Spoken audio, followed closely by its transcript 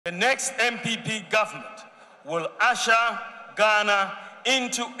The next NPP government will usher Ghana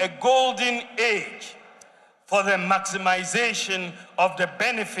into a golden age for the maximization of the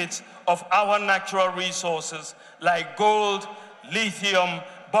benefits of our natural resources like gold, lithium,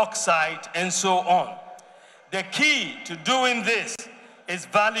 bauxite, and so on. The key to doing this is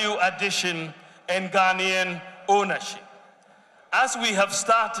value addition and Ghanaian ownership. As we have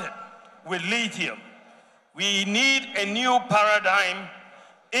started with lithium, we need a new paradigm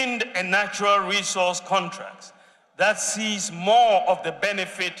in a natural resource contracts that sees more of the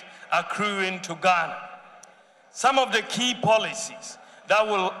benefit accruing to Ghana. Some of the key policies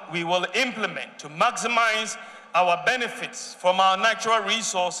that we will implement to maximize our benefits from our natural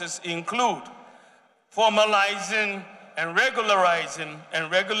resources include formalizing and regularizing and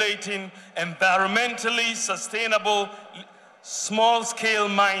regulating environmentally sustainable small-scale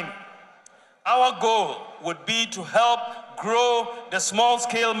mining. Our goal would be to help grow the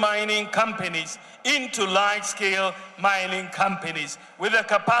small-scale mining companies into large-scale mining companies with the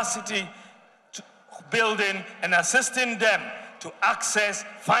capacity to building and assisting them to access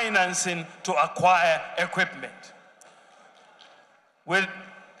financing to acquire equipment.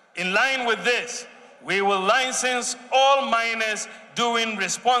 In line with this, we will license all miners doing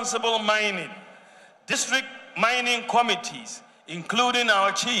responsible mining. District mining committees, including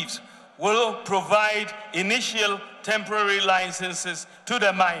our chiefs, will provide initial temporary licenses to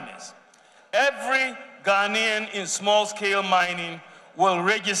the miners. Every Ghanaian in small-scale mining will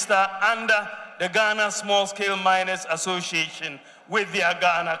register under the Ghana Small-Scale Miners Association with their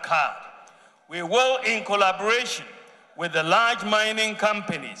Ghana card. We will, in collaboration with the large mining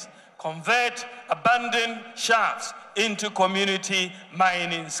companies, convert abandoned shafts into community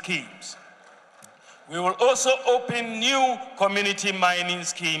mining schemes. We will also open new community mining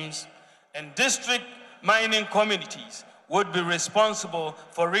schemes, and district mining communities would be responsible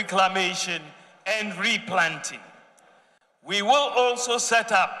for reclamation and replanting. We will also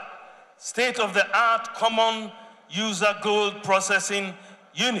set up state-of-the-art common user gold processing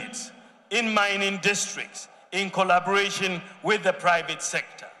units in mining districts in collaboration with the private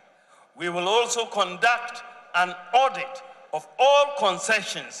sector. We will also conduct an audit of all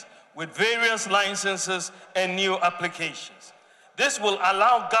concessions with various licenses and new applications. This will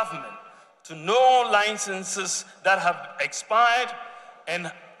allow government to know licenses that have expired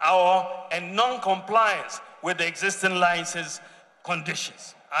and non-compliance with the existing license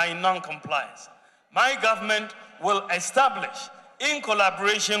conditions are in non-compliance. My government will establish, in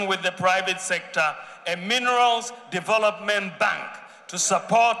collaboration with the private sector, a minerals development bank to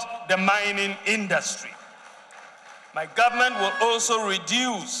support the mining industry. My government will also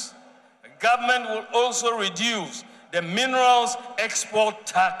reduce the minerals export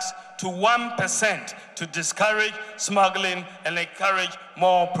tax to 1% to discourage smuggling and encourage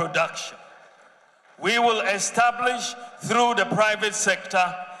more production. We will establish, through the private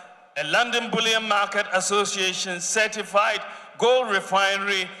sector, a London Bullion Market Association certified gold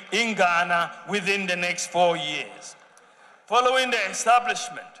refinery in Ghana within the next 4 years. Following the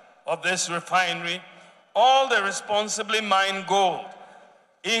establishment of this refinery, all the responsibly mined gold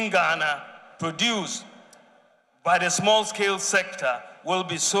in Ghana produced by the small-scale sector will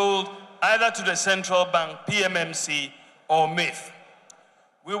be sold either to the central bank, PMMC, or MIF.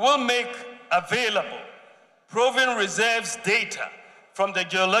 We will make available proven reserves data from the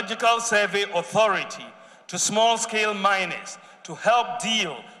Geological Survey Authority to small-scale miners to help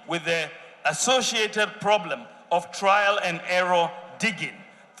deal with the associated problem of trial and error digging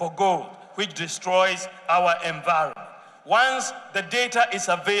for gold, which destroys our environment. Once the data is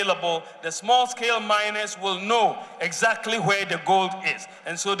available, the small-scale miners will know exactly where the gold is.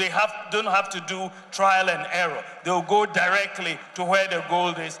 And so they don't have to do trial and error. They'll go directly to where the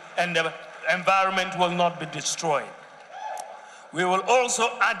gold is, and the environment will not be destroyed. We will also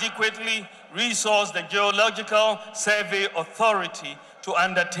adequately resource the Geological Survey Authority to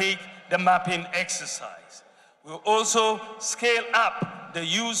undertake the mapping exercise. We'll also scale up the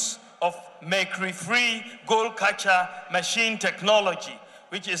use of mercury-free gold catcher machine technology,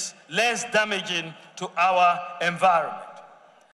 which is less damaging to our environment.